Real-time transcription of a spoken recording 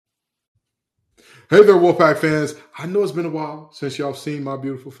Hey there, Wolfpack fans. I know it's been a while since y'all seen my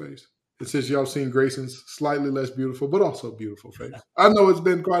beautiful face. And since y'all seen Grayson's slightly less beautiful, but also beautiful face. I know it's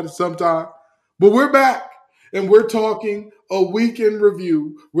been quite some time, but we're back. And we're talking a weekend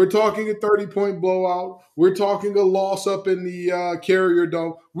review. We're talking a 30-point blowout. We're talking a loss up in the Carrier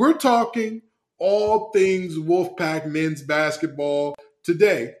Dome. We're talking all things Wolfpack men's basketball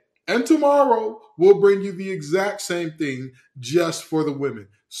today. And tomorrow, we'll bring you the exact same thing just for the women.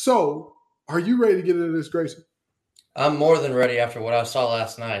 So, are you ready to get into this, Grayson? I'm more than ready after what I saw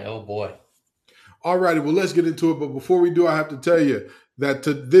last night. Oh, boy. All righty, well, let's get into it. But before we do, I have to tell you that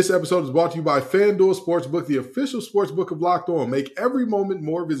this episode is brought to you by FanDuel Sportsbook, the official sportsbook of Locked On. Make every moment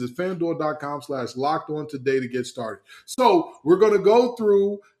more. Visit FanDuel.com/LockedOn today to get started. So we're going to go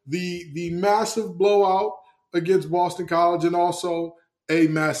through the massive blowout against Boston College and also a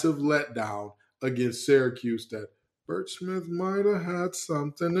massive letdown against Syracuse that Bert Smith might have had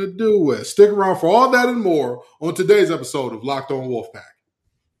something to do with. Stick around for all that and more on today's episode of Locked On Wolfpack.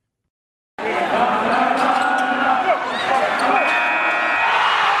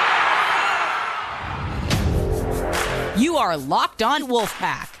 You are Locked On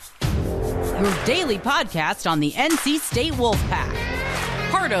Wolfpack, your daily podcast on the NC State Wolfpack.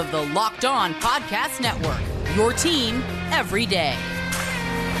 Part of the Locked On Podcast Network, your team every day.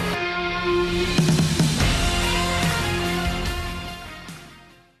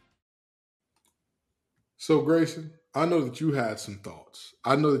 So, Grayson, I know that you had some thoughts.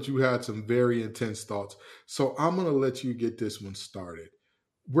 I know that you had some very intense thoughts. So I'm going to let you get this one started.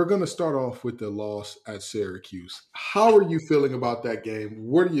 We're going to start off with the loss at Syracuse. How are you feeling about that game?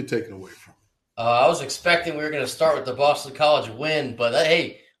 What are you taking away from it? I was expecting we were going to start with the Boston College win, but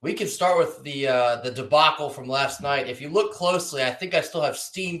hey, we can start with the debacle from last night. If you look closely, I think I still have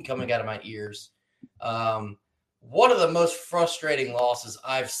steam coming out of my ears. One of the most frustrating losses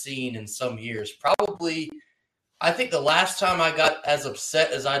I've seen in some years. Probably, I think the last time I got as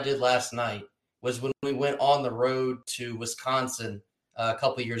upset as I did last night was when we went on the road to Wisconsin a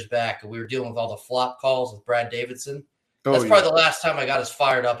couple of years back, and we were dealing with all the flop calls with Brad Davidson. That's probably the last time I got as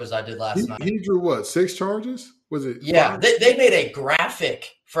fired up as I did last night. He drew what, 6 charges? Was it? Yeah, they made a graphic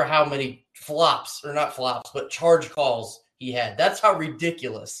for how many flops, or not flops, but charge calls he had. That's how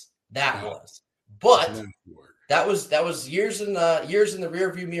ridiculous that was. But that was years in the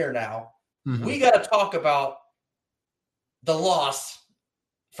rearview mirror now. Mm-hmm. We got to talk about the loss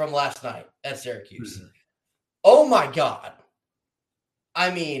from last night at Syracuse. Mm-hmm. Oh my God. I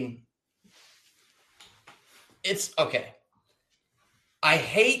mean, it's okay. I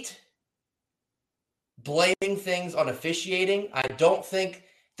hate blaming things on officiating. I don't think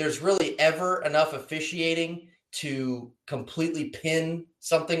there's really ever enough officiating to completely pin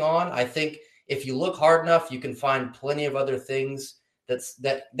something on. I think if you look hard enough, you can find plenty of other things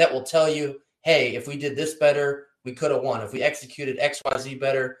that will tell you, hey, if we did this better, we could have won. If we executed XYZ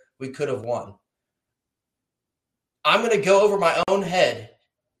better, we could have won. I'm going to go over my own head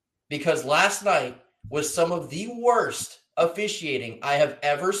because last night was some of the worst officiating I have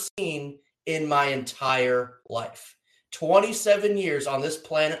ever seen in my entire life. 27 years on this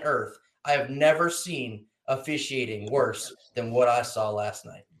planet Earth, I have never seen officiating worse than what I saw last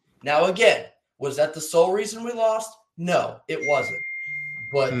night. Now, again, was that the sole reason we lost? No, it wasn't.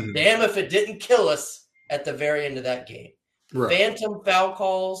 But damn if it didn't kill us at the very end of that game. Right. Phantom foul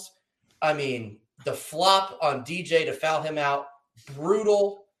calls. I mean, the flop on DJ to foul him out,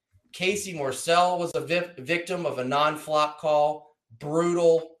 brutal. Casey Morsell was a victim of a non-flop call,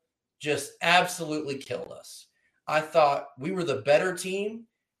 brutal, just absolutely killed us. I thought we were the better team.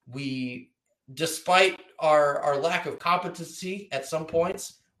 We, despite our lack of competency at some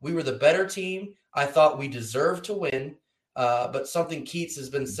points, we were the better team. I thought we deserved to win, but something Keats has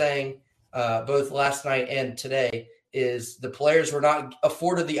been saying both last night and today is the players were not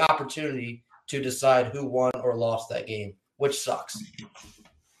afforded the opportunity to decide who won or lost that game, which sucks.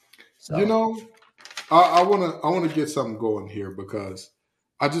 So. You know, I want to get something going here because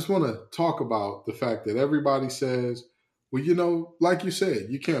I just want to talk about the fact that everybody says, well, you know, like you said,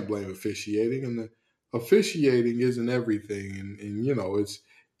 you can't blame officiating, and the officiating isn't everything, and you know,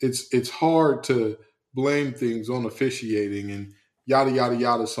 it's hard to blame things on officiating and yada yada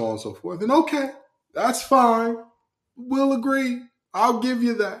yada, so on and so forth. And okay, that's fine. We'll agree. I'll give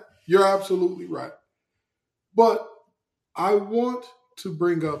you that. You're absolutely right. But I want to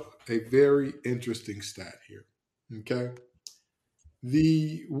bring up a very interesting stat here, okay?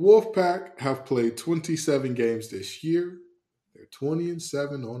 The Wolfpack have played 27 games this year. They're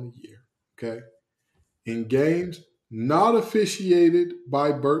 20-7 on the year, okay? In games not officiated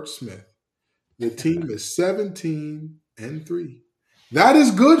by Bert Smith, the team is 17-3. That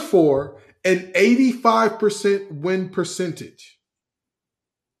is good for an 85% win percentage.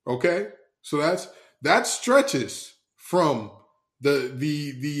 Okay? So that stretches from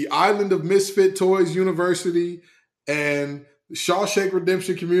the Island of Misfit Toys University and Shawshank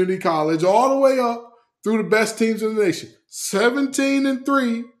Redemption Community College all the way up through the best teams in the nation.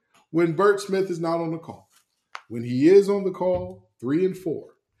 17-3 when Bert Smith is not on the call. When he is on the call, 3-4.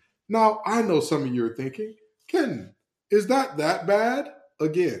 Now, I know some of you are thinking, Ken, is that bad?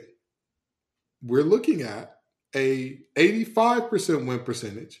 Again, we're looking at a 85% win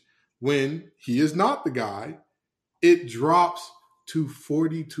percentage. When he is not the guy, it drops to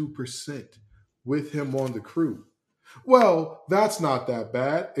 42% with him on the crew. Well, that's not that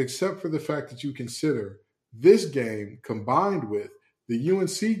bad, except for the fact that you consider this game combined with the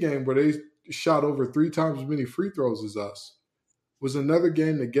UNC game where they shot over 3 times as many free throws as us was another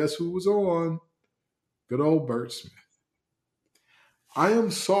game that guess who was on? Good old Bert Smith. I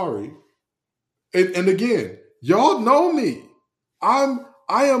am sorry. And again, y'all know me. I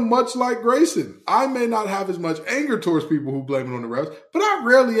am much like Grayson. I may not have as much anger towards people who blame it on the refs, but I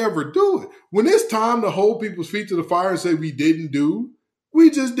rarely ever do it. When it's time to hold people's feet to the fire and say we didn't do, we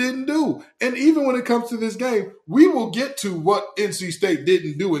just didn't do. And even when it comes to this game, we will get to what NC State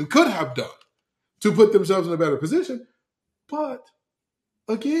didn't do and could have done to put themselves in a better position. But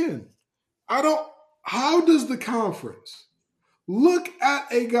again, how does the conference look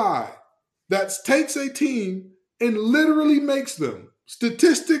at a guy that takes a team and literally makes them,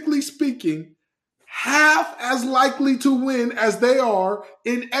 statistically speaking, half as likely to win as they are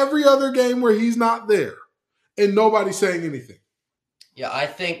in every other game where he's not there and nobody's saying anything? Yeah, I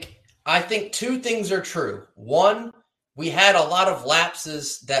think 2 things are true. One, we had a lot of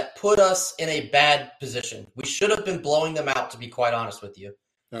lapses that put us in a bad position. We should have been blowing them out, to be quite honest with you.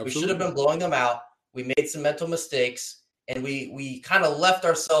 Absolutely. We should have been blowing them out. We made some mental mistakes, and we kind of left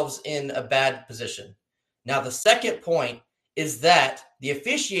ourselves in a bad position. Now, the second point is that the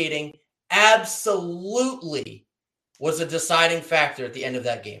officiating absolutely was a deciding factor at the end of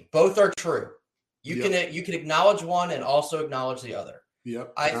that game. Both are true. You can acknowledge one and also acknowledge the other.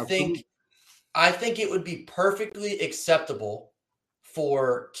 Yep. I think it would be perfectly acceptable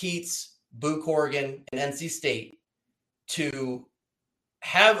for Keats, Boo Corrigan, and NC State to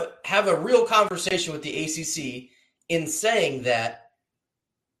have a real conversation with the ACC in saying that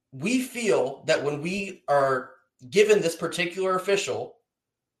we feel that when we are given this particular official,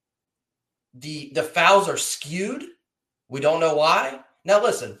 the fouls are skewed. We don't know why. Now,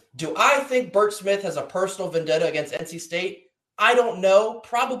 listen, do I think Bert Smith has a personal vendetta against NC State? I don't know.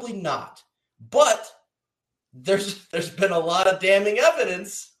 Probably not. But there's been a lot of damning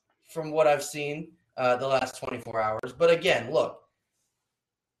evidence from what I've seen the last 24 hours. But again, look,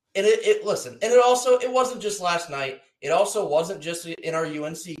 and it wasn't just last night. It also wasn't just in our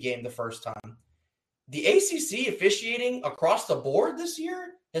UNC game the first time. The ACC officiating across the board this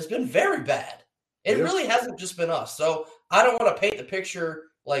year has been very bad. It really hasn't just been us. So I don't want to paint the picture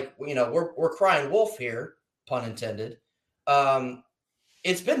like, we're crying wolf here, pun intended.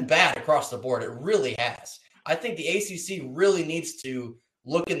 It's been bad across the board. It really has. I think the ACC really needs to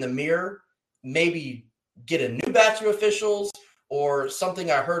look in the mirror, maybe get a new batch of officials, or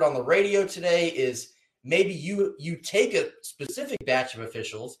something I heard on the radio today is maybe you take a specific batch of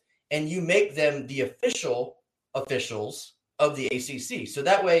officials and you make them the official officials of the ACC. So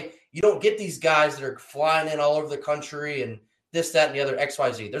that way you don't get these guys that are flying in all over the country and this, that, and the other,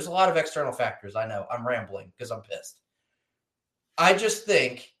 XYZ. There's a lot of external factors. I know. I'm rambling because I'm pissed. I just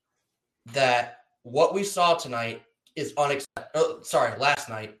think that what we saw tonight is last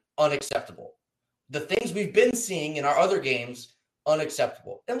night, unacceptable. The things we've been seeing in our other games,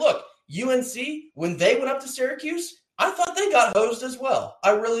 unacceptable. And look, UNC, when they went up to Syracuse, I thought they got hosed as well.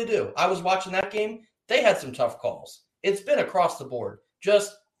 I really do. I was watching that game. They had some tough calls. It's been across the board,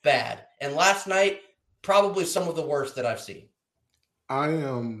 just bad. And last night, probably some of the worst that I've seen.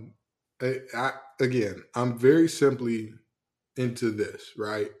 I'm very simply into this,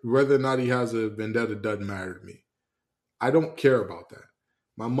 right? Whether or not he has a vendetta doesn't matter to me. I don't care about that.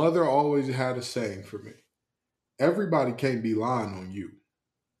 My mother always had a saying for me. Everybody can't be lying on you.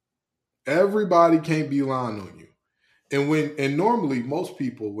 Everybody can't be lying on you. And normally most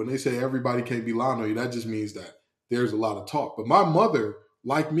people, when they say everybody can't be lying on you, that just means that there's a lot of talk. But my mother,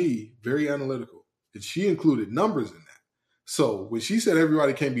 like me, very analytical. And she included numbers in that. So when she said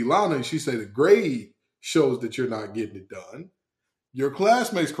everybody can't be lying on you, she said the grade shows that you're not getting it done. Your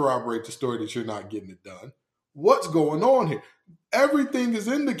classmates corroborate the story that you're not getting it done. What's going on here? Everything is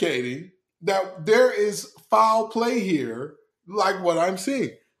indicating that there is foul play here, like what I'm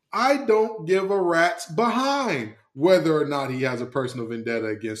seeing. I don't give a rat's behind whether or not he has a personal vendetta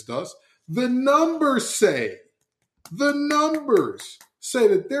against us. The numbers say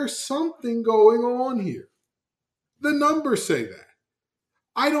that there's something going on here. The numbers say that.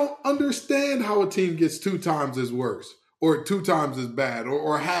 I don't understand how a team gets 2 times as worse or 2 times as bad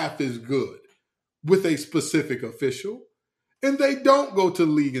or half as good with a specific official. And they don't go to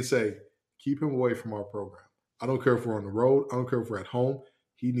the league and say, keep him away from our program. I don't care if we're on the road. I don't care if we're at home.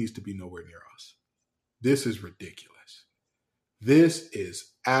 He needs to be nowhere near us. This is ridiculous. This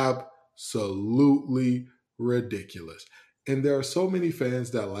is absolutely ridiculous. And there are so many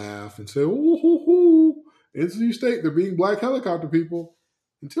fans that laugh and say, ooh, NC State, they're being black helicopter people,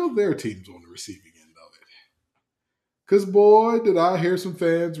 until their team's on the receiving end of it. Because, boy, did I hear some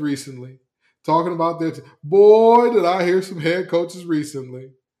fans recently talking about their team. Boy, did I hear some head coaches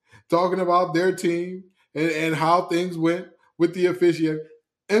recently talking about their team and how things went with the officiating.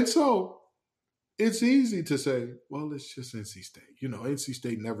 And so it's easy to say, well, it's just NC State. You know, NC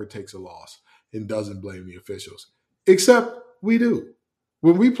State never takes a loss and doesn't blame the officials. Except we do.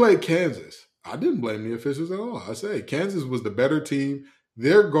 When we played Kansas, I didn't blame the officials at all. I say Kansas was the better team.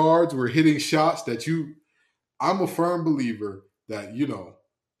 Their guards were hitting shots that I'm a firm believer that, you know,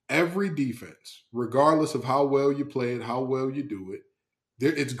 every defense, regardless of how well you play it, how well you do it,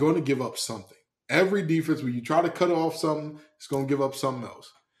 it's going to give up something. Every defense, when you try to cut off something, it's going to give up something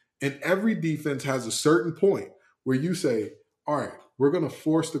else. And every defense has a certain point where you say, all right, we're going to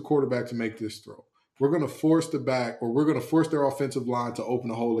force the quarterback to make this throw. We're going to force the back, or we're going to force their offensive line to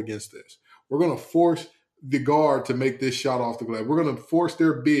open a hole against this. We're going to force the guard to make this shot off the glass. We're going to force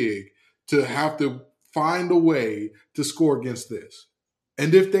their big to have to find a way to score against this.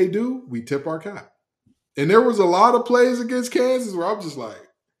 And if they do, we tip our cap. And there was a lot of plays against Kansas where I'm just like,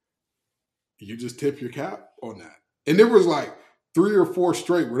 you just tip your cap on that. And there was like 3 or 4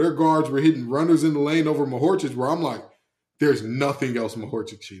 straight where their guards were hitting runners in the lane over Mahorchich, where I'm like, there's nothing else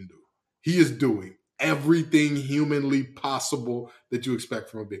Mahorchich can do. He is doing everything humanly possible that you expect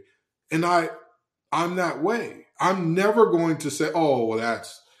from a big. And I'm that way. I'm never going to say, oh, well,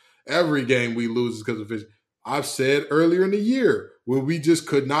 that's every game we lose is because of vision. I've said earlier in the year when we just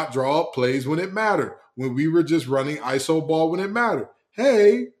could not draw up plays when it mattered, when we were just running ISO ball when it mattered.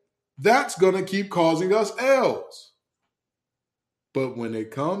 Hey, that's going to keep causing us L's. But when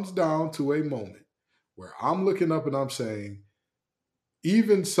it comes down to a moment where I'm looking up and I'm saying,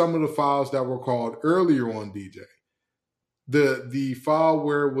 even some of the fouls that were called earlier on DJ, the foul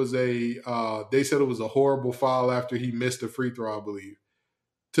where it was they said it was a horrible foul after he missed a free throw, I believe.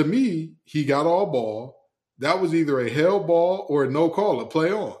 To me, he got all ball. That was either a held ball or a no call, a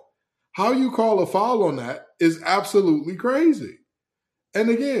play on. How you call a foul on that is absolutely crazy. And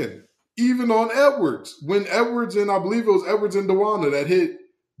again, even on Edwards, when Edwards and I believe it was Edwards and Dewana that hit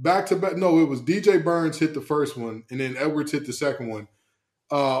back-to-back. No, it was DJ Burns hit the first one, and then Edwards hit the second one.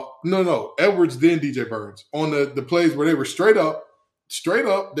 No. Edwards, then DJ Burns on the plays where they were straight up.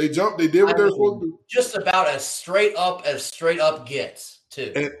 They jumped. They did what they were supposed to do. Just about as straight up gets,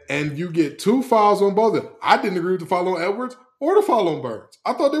 too. And you get 2 fouls on both of them. I didn't agree with the foul on Edwards or the foul on Burns.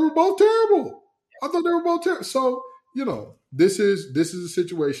 I thought they were both terrible. So, you know, this is a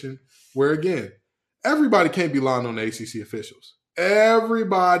situation where, again, everybody can't be lying on the ACC officials.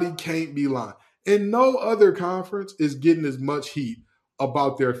 Everybody can't be lying. And no other conference is getting as much heat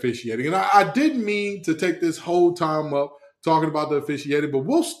about their officiating. And I didn't mean to take this whole time up talking about the officiating, but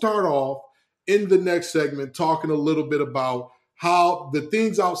we'll start off in the next segment talking a little bit about how the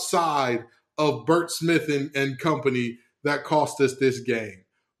things outside of Bert Smith and company that cost us this game.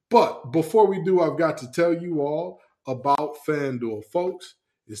 But before we do, I've got to tell you all about FanDuel. Folks,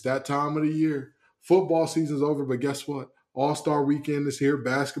 it's that time of the year. Football season's over, but guess what? All-Star Weekend is here.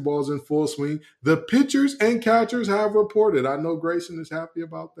 Basketball's in full swing. The pitchers and catchers have reported. I know Grayson is happy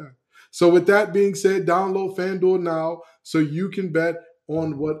about that. So with that being said, download FanDuel now so you can bet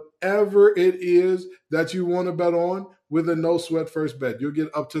on whatever it is that you want to bet on with a no-sweat first bet. You'll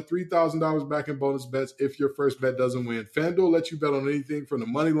get up to $3,000 back in bonus bets if your first bet doesn't win. FanDuel lets you bet on anything from the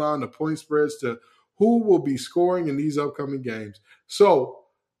money line, the point spreads, to who will be scoring in these upcoming games. So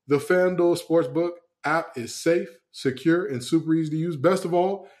the FanDuel Sportsbook app is safe, secure, and super easy to use. Best of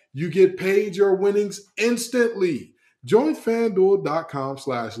all, you get paid your winnings instantly. Join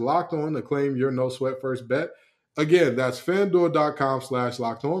FanDuel.com/lockedon to claim your no sweat first bet. Again, that's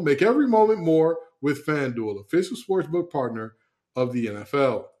FanDuel.com/lockedon. Make every moment more with FanDuel, official sportsbook partner of the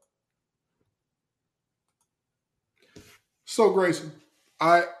NFL. So, Grayson,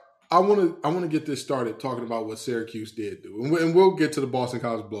 I want to get this started talking about what Syracuse did do, and we'll get to the Boston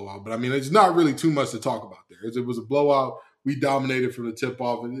College blowout. But I mean, it's not really too much to talk about there. It was a blowout. We dominated from the tip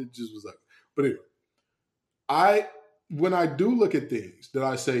off, and it just was like. But anyway, when I do look at things that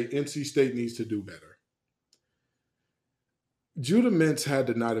I say NC State needs to do better, Judah Mintz had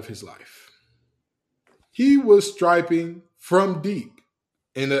the night of his life. He was striping from deep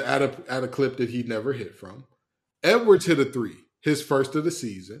at a clip that he'd never hit from. Edwards hit a three, his first of the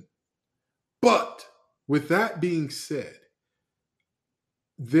season. But with that being said,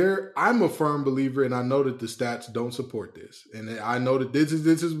 I'm a firm believer, and I know that the stats don't support this. And I know that this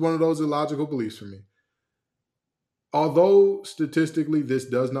is one of those illogical beliefs for me. Although statistically this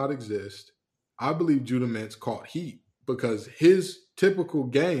does not exist, I believe Judah Mintz caught heat because his typical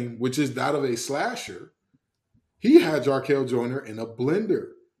game, which is that of a slasher, he had Jarkel Joyner in a blender.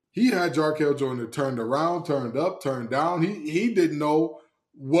 He had Jarkel Joyner turned around, turned up, turned down. He didn't know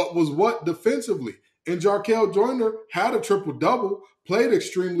what was what defensively. And Jarkel Joyner had a triple-double, played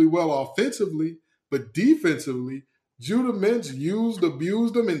extremely well offensively, but defensively, Judah Mintz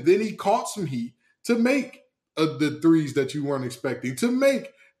abused him, and then he caught some heat to make the threes that you weren't expecting, to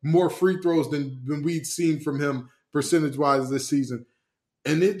make more free throws than we'd seen from him percentage-wise this season.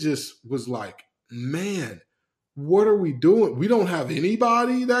 And it just was like, man, what are we doing? We don't have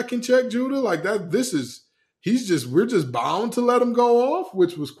anybody that can check Judah like that. We're just bound to let him go off,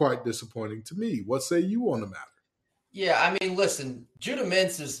 which was quite disappointing to me. What say you on the matter? Yeah, I mean, listen, Judah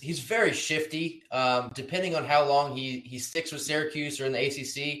Mintz he's very shifty. Depending on how long he sticks with Syracuse or in the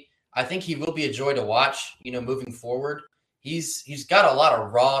ACC, I think he will be a joy to watch, moving forward. He's got a lot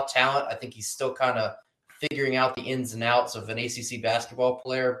of raw talent. I think he's still kind of figuring out the ins and outs of an ACC basketball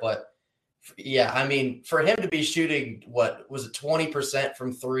player. But, yeah, I mean, for him to be shooting, 20%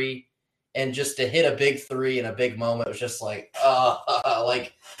 from three and just to hit a big three in a big moment, it was just like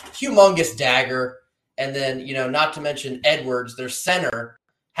humongous dagger. And then, not to mention Edwards, their center,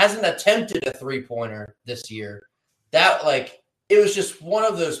 hasn't attempted a three-pointer this year. That, it was just one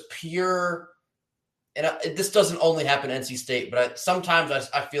of those pure – and this doesn't only happen at NC State, but sometimes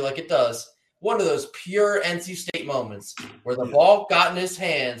I feel like it does. One of those pure NC State moments where the ball got in his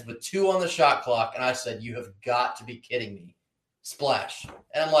hands with 2 on the shot clock, and I said, you have got to be kidding me. Splash.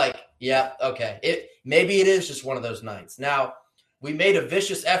 And I'm like, yeah, okay. Maybe it is just one of those nights. Now, we made a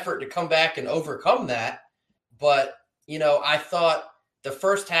vicious effort to come back and overcome that, but, I thought the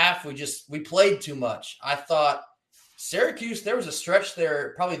first half we played too much. I thought Syracuse, there was a stretch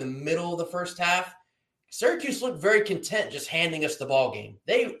there, probably the middle of the first half. Syracuse looked very content just handing us the ball game.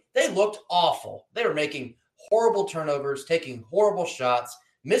 They looked awful. They were making horrible turnovers, taking horrible shots,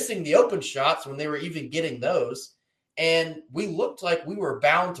 missing the open shots when they were even getting those. And we looked like we were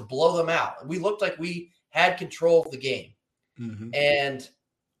bound to blow them out. We looked like we had control of the game. Mm-hmm. And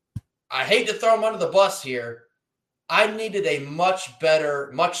I hate to throw them under the bus here. I needed a much better,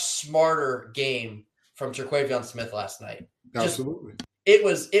 much smarter game from Terquavion Smith last night. Absolutely. It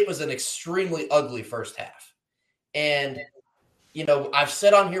was an extremely ugly first half. And, I've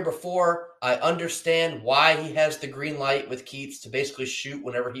said on here before, I understand why he has the green light with Keats to basically shoot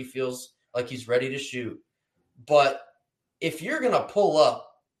whenever he feels like he's ready to shoot. But if you're going to pull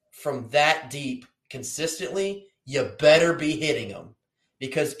up from that deep consistently, you better be hitting them.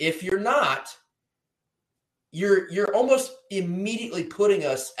 Because if you're not, you're almost immediately putting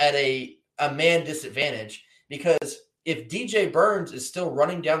us at a man disadvantage. Because if DJ Burns is still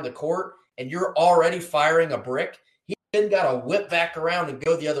running down the court and you're already firing a brick, he then got to whip back around and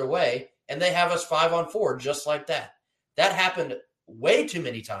go the other way, and they have us 5-on-4 just like that. That happened way too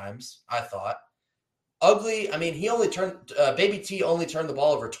many times, I thought. Ugly, I mean, Baby T only turned the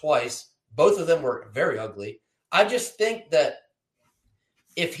ball over twice. Both of them were very ugly. I just think that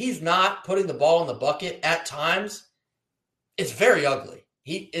if he's not putting the ball in the bucket at times, it's very ugly.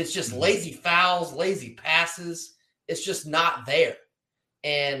 It's just lazy fouls, lazy passes. It's just not there.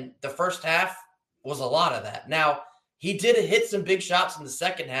 And the first half was a lot of that. Now, he did hit some big shots in the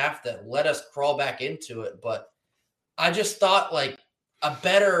second half that let us crawl back into it. But I just thought a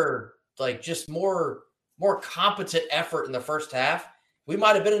better, just more competent effort in the first half, we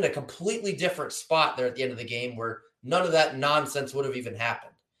might have been in a completely different spot there at the end of the game where none of that nonsense would have even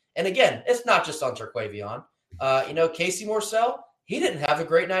happened. And again, it's not just on Terquavion. Casey Morsell, he didn't have a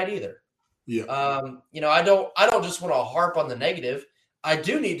great night either. Yeah. I don't just want to harp on the negative. I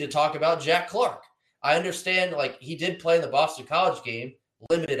do need to talk about Jack Clark. I understand he did play in the Boston College game,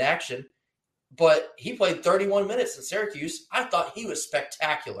 limited action, but he played 31 minutes in Syracuse. I thought he was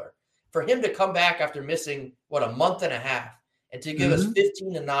spectacular. For him to come back after missing a month and a half and to give us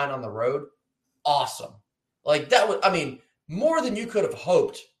 15-9 on the road, awesome. That was, more than you could have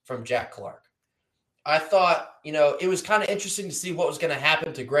hoped from Jack Clark. I thought, it was kind of interesting to see what was going to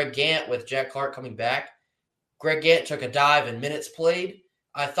happen to Greg Gant with Jack Clark coming back. Greg Gant took a dive in minutes played.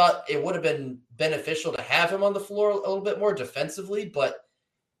 I thought it would have been beneficial to have him on the floor a little bit more defensively, but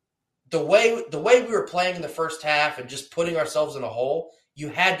the way we were playing in the first half and just putting ourselves in a hole, you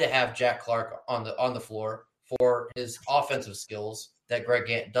had to have Jack Clark on the floor for his offensive skills that Greg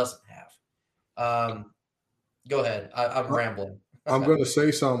Gant doesn't have. Go ahead. I'm rambling. I'm going to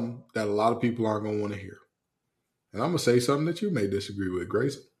say something that a lot of people aren't going to want to hear. And I'm going to say something that you may disagree with,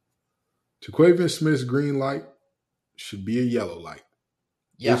 Grayson. Terquavion Smith's green light should be a yellow light.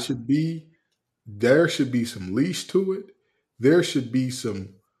 Yeah. There should be some leash to it. There should be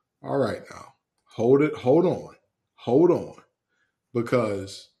some, all right now, hold on.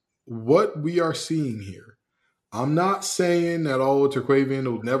 Because what we are seeing here, I'm not saying that, Terquavion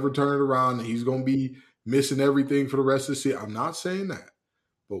will never turn it around and he's going to be missing everything for the rest of the season. I'm not saying that.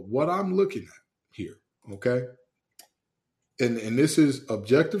 But what I'm looking at here, okay, and this is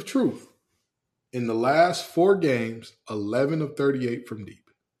objective truth. In the last 4 games, 11 of 38 from deep.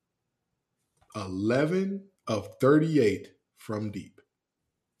 11 of 38 from deep.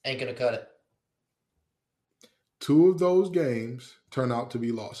 Ain't going to cut it. 2 of those games turn out to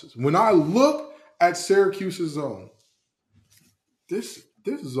be losses. When I look at Syracuse's zone, this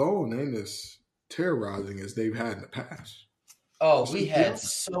zone ain't as terrorizing as they've had in the past. Oh, we had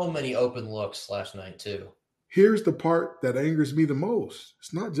so many open looks last night too. Here's the part that angers me the most.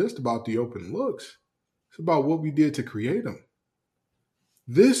 It's not just about the open looks. It's about what we did to create them.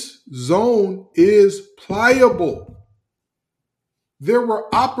 This zone is pliable. There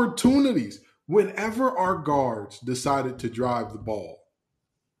were opportunities whenever our guards decided to drive the ball.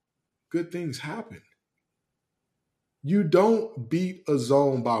 Good things happen. You don't beat a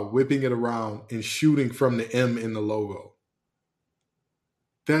zone by whipping it around and shooting from the M in the logo.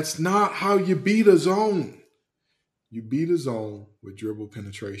 That's not how you beat a zone. You beat a zone with dribble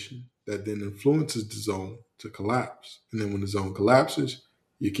penetration that then influences the zone to collapse. And then when the zone collapses,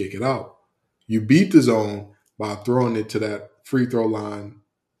 you kick it out. You beat the zone by throwing it to that free throw line,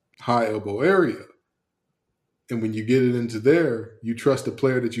 high elbow area. And when you get it into there, you trust the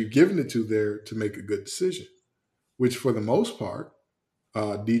player that you've given it to there to make a good decision, which for the most part,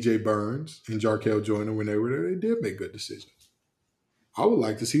 DJ Burns and Jarkel Joyner, when they were there, they did make good decisions. I would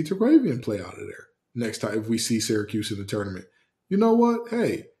like to see Terquavion play out of there next time if we see Syracuse in the tournament. You know what?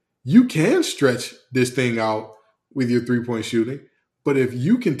 Hey, you can stretch this thing out with your three-point shooting, but if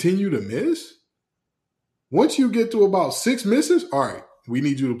you continue to miss, once you get to about 6 misses, all right, we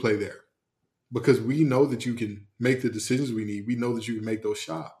need you to play there because we know that you can make the decisions we need. We know that you can make those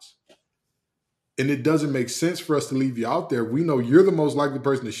shots. And it doesn't make sense for us to leave you out there. We know you're the most likely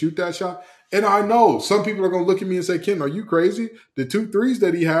person to shoot that shot. And I know some people are going to look at me and say, Ken, are you crazy? The 2 threes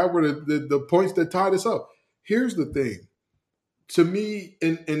that he had were the points that tied us up. Here's the thing. To me,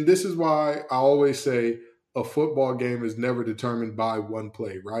 and this is why I always say a football game is never determined by one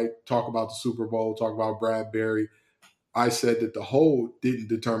play, right? Talk about the Super Bowl, talk about Bradbury. I said that the hold didn't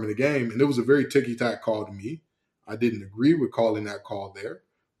determine the game, and it was a very ticky-tack call to me. I didn't agree with calling that call there.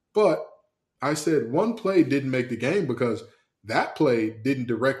 But I said one play didn't make the game because that play didn't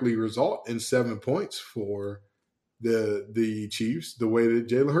directly result in 7 points for the Chiefs the way that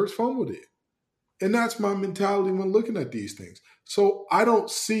Jalen Hurts fumbled it. And that's my mentality when looking at these things. So I don't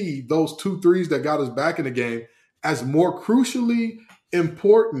see those 2 threes that got us back in the game as more crucially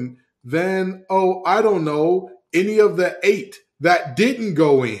important than, I don't know, any of the 8 that didn't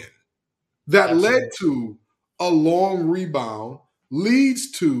go in that led to a long rebound,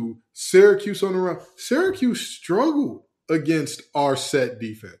 leads to Syracuse on the run. Syracuse struggled against our set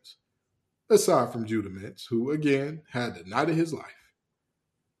defense, aside from Judah Mintz, who, again, had the night of his life.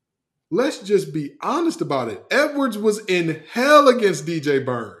 Let's just be honest about it. Edwards was in hell against DJ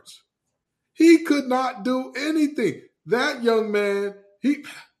Burns. He could not do anything. That young man,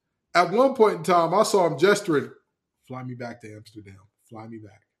 at one point in time, I saw him gesturing, fly me back to Amsterdam. Fly me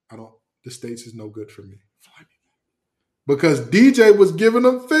back. The States is no good for me. Fly me back. Because DJ was giving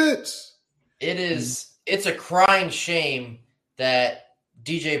them fits. It's a crying shame that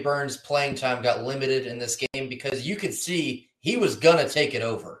DJ Burns' playing time got limited in this game because you could see he was going to take it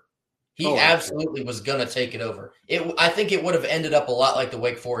over. He absolutely was going to take it over. I think it would have ended up a lot like the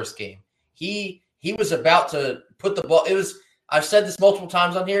Wake Forest game. He was about to put the ball. I've said this multiple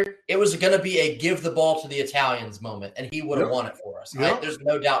times on here. It was going to be a give the ball to the Italians moment, and he would have won it for us. Yep. There's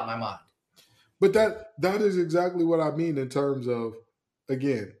no doubt in my mind. But that is exactly what I mean in terms of,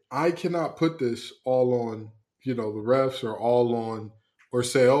 again, I cannot put this all on, the refs or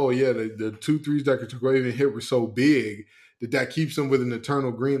say, the 2 threes that Terquavion hit were so big that keeps them with an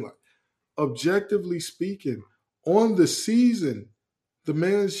eternal green light. Objectively speaking, on the season, the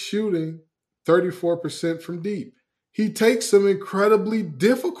man's shooting 34% from deep. He takes some incredibly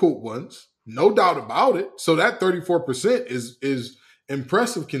difficult ones, no doubt about it. So that 34% is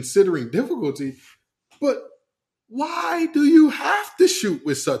impressive considering difficulty. But why do you have to shoot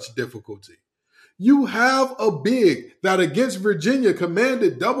with such difficulty? You have a big that against Virginia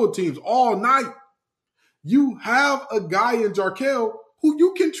commanded double teams all night. You have a guy in Jarkel who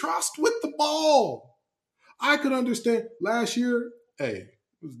you can trust with the ball. I could understand last year, it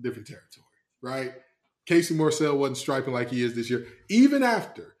was a different territory, right? Casey Morsell wasn't striping like he is this year. Even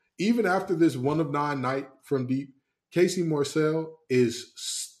after this 1 of 9 night from deep, Casey Morsell is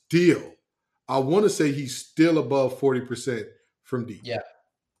still, I want to say he's still above 40% from deep. Yeah.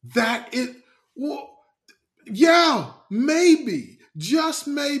 That is, well, yeah, maybe, just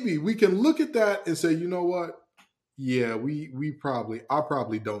maybe we can look at that and say, you know what? Yeah, I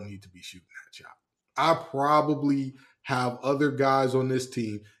probably don't need to be shooting that shot. I probably have other guys on this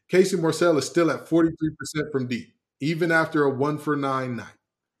team. Casey Morsell is still at 43% from deep, even after a 1 for 9 night.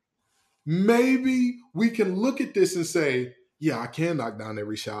 Maybe we can look at this and say, yeah, I can knock down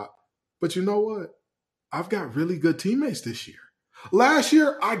every shot. But you know what? I've got really good teammates this year. Last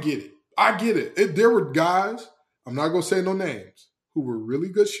year, I get it. There were guys, I'm not going to say no names, who were really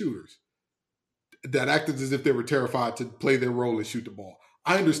good shooters that acted as if they were terrified to play their role and shoot the ball.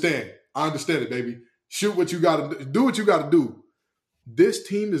 I understand it, baby. Shoot what you got to do. What you got to do. This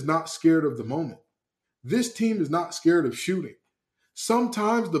team is not scared of the moment. This team is not scared of shooting.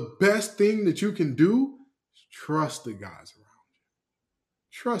 Sometimes the best thing that you can do is trust the guys around you.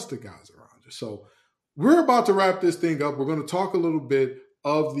 Trust the guys around you. So we're about to wrap this thing up. We're going to talk a little bit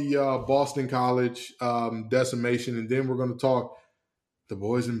of the Boston College decimation, and then we're going to talk the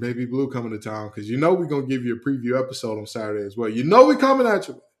boys in baby blue coming to town, because you know we're going to give you a preview episode on Saturday as well. You know we're coming at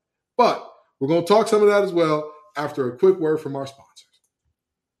you. But we're going to talk some of that as well after a quick word from our sponsors.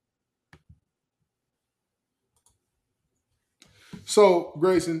 So,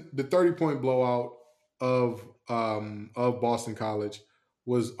 Grayson, the 30-point blowout of Boston College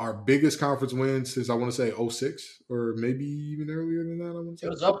was our biggest conference win since, I want to say, 06, or maybe even earlier than that. I want to say.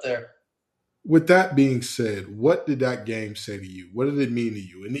 It was up there. With that being said, what did that game say to you? What did it mean to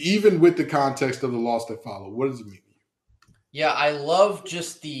you? And even with the context of the loss that followed, what does it mean to you? Yeah, I love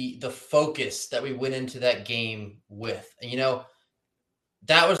just the focus that we went into that game with. And,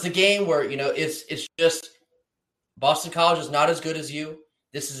 that was the game where, it's just Boston College is not as good as you.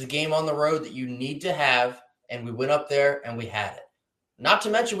 This is a game on the road that you need to have, and we went up there and we had it. Not to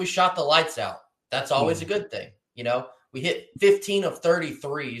mention we shot the lights out. That's always a good thing. We hit 15 of 30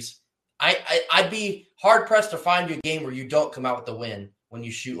 threes. I'd be hard-pressed to find you a game where you don't come out with the win when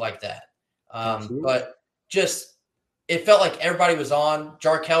you shoot like that. But just it felt like everybody was on.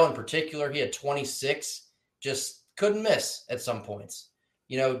 Jarkel in particular, he had 26. Just couldn't miss at some points.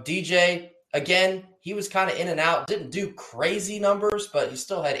 DJ, again, he was kind of in and out. Didn't do crazy numbers, but he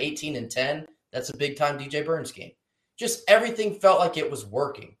still had 18 and 10. That's a big-time DJ Burns game. Just everything felt like it was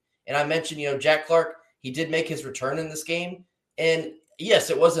working. And I mentioned, Jack Clark, he did make his return in this game. And yes,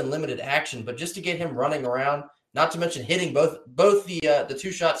 it was in limited action, but just to get him running around, not to mention hitting both the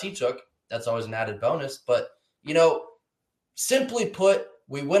 2 shots he took, that's always an added bonus. But, simply put,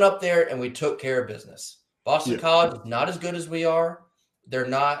 we went up there and we took care of business. Boston College is not as good as we are. They're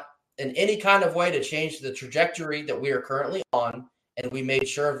not in any kind of way to change the trajectory that we are currently on, and we made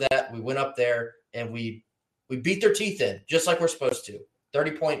sure of that. We went up there and we beat their teeth in, just like we're supposed to.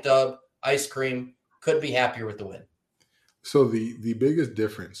 30-point dub, ice cream. Couldn't be happier with the win. So the biggest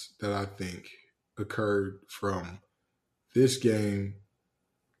difference that I think occurred from this game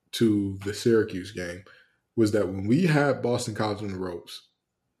to the Syracuse game was that when we had Boston College on the ropes,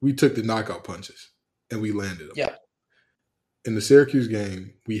 we took the knockout punches and we landed them. Yeah. In the Syracuse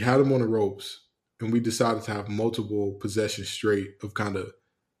game, we had them on the ropes and we decided to have multiple possessions straight of kind of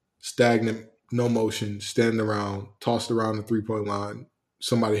stagnant, no motion, standing around, tossed around the 3-point line,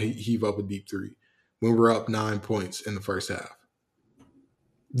 somebody heave up a deep three when we're up 9 points in the first half.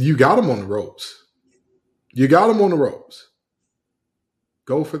 You got them on the ropes.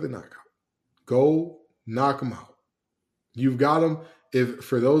 Go for the knockout. Go knock them out. You've got them. If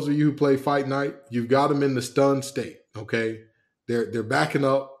for those of you who play Fight Night, you've got them in the stunned state. Okay, they're backing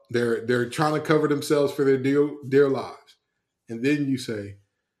up. They're trying to cover themselves for their dear lives, and then you say,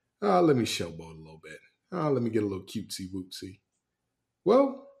 let me showboat a little bit. Let me get a little cutesy wootsy.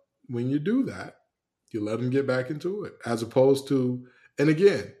 Well, when you do that, you let them get back into it, as opposed to, and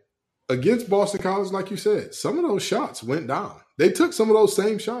again, against Boston College, like you said, some of those shots went down. They took some of those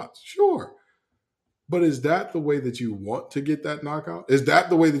same shots, sure. But is that the way that you want to get that knockout? Is that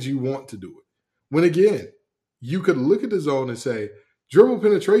the way that you want to do it? When again, you could look at the zone and say, dribble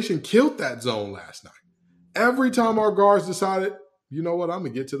penetration killed that zone last night. Every time our guards decided, you know what, I'm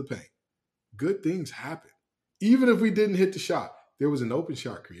going to get to the paint, good things happen. Even if we didn't hit the shot, there was an open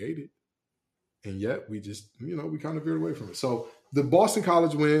shot created. And yet we just, we kind of veered away from it. So the Boston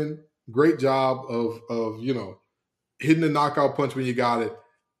College win, great job of hitting the knockout punch when you got it.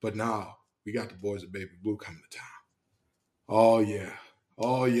 But now we got the boys of Baby Blue coming to town. Oh, yeah.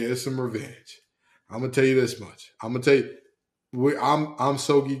 It's some revenge. I'm going to tell you this much. I'm going to tell you, I'm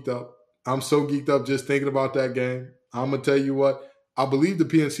so geeked up. I'm so geeked up just thinking about that game. I'm going to tell you what. I believe the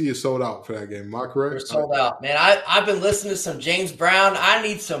PNC is sold out for that game. Am I correct? They're sold out. Man, I've been listening to some James Brown. I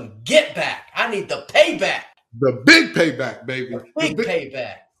need some get back. I need the payback. The big payback, baby. The big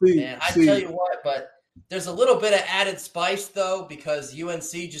payback. Man, I tell you what, but there's a little bit of added spice, though, because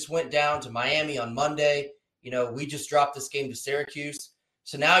UNC just went down to Miami on Monday. We just dropped this game to Syracuse.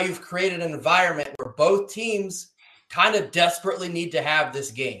 So now you've created an environment where both teams kind of desperately need to have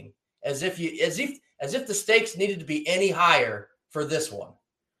this game, as if the stakes needed to be any higher for this one.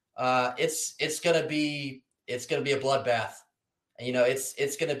 It's gonna be a bloodbath. And,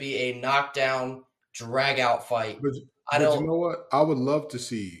 it's gonna be a knockdown, drag out fight. But you know what? I would love to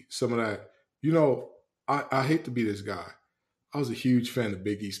see some of that. I hate to be this guy. I was a huge fan of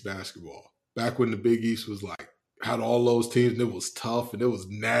Big East basketball. Back when the Big East was had all those teams and it was tough and it was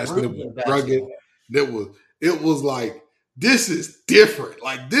nasty and it was rugged. It was like, this is different.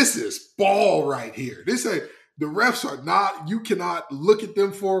 Like, this is ball right here. This ain't. The refs are not, you cannot look at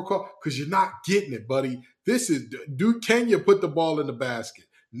them for a call because you're not getting it, buddy. This is, can you put the ball in the basket?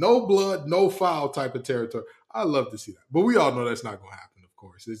 No blood, no foul type of territory. I love to see that. But we all know that's not going to happen, of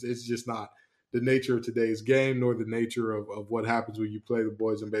course. It's just not the nature of today's game nor the nature of what happens when you play the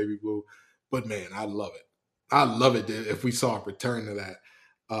boys in Baby Blue. But, man, I love it. I love it if we saw a return to that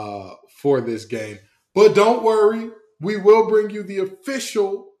for this game. But don't worry. We will bring you the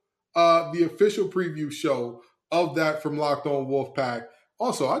official preview show of that from Locked On Wolfpack.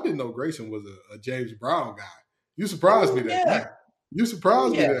 Also, I didn't know Grayson was a James Brown guy. You surprised me there. Yeah. You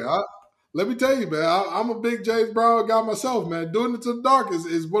surprised me there. Let me tell you, man, I'm a big James Brown guy myself, man. Doing It to the Dark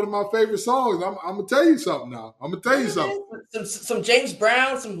is one of my favorite songs. I'm going to tell you something now. I'm going to tell you something. Some James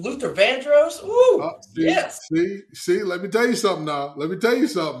Brown, some Luther Vandross. Ooh, yes. See, let me tell you something now. Let me tell you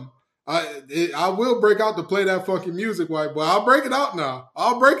something. I will break out to play that funky music, white boy. I'll break it out now.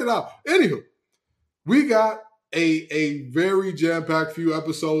 Anywho, we got a very jam-packed few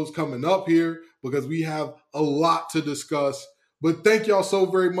episodes coming up here because we have a lot to discuss. But thank y'all so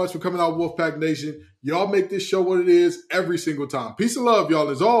very much for coming out, Wolfpack Nation. Y'all make this show what it is every single time. Peace and love, y'all,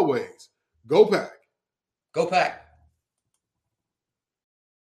 as always. Go Pack. Go Pack.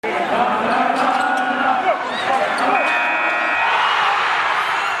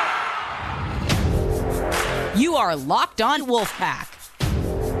 You are Locked On Wolfpack,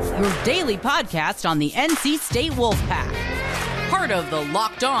 your daily podcast on the NC State Wolfpack. Part of the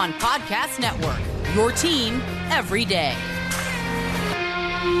Locked On Podcast Network, your team every day.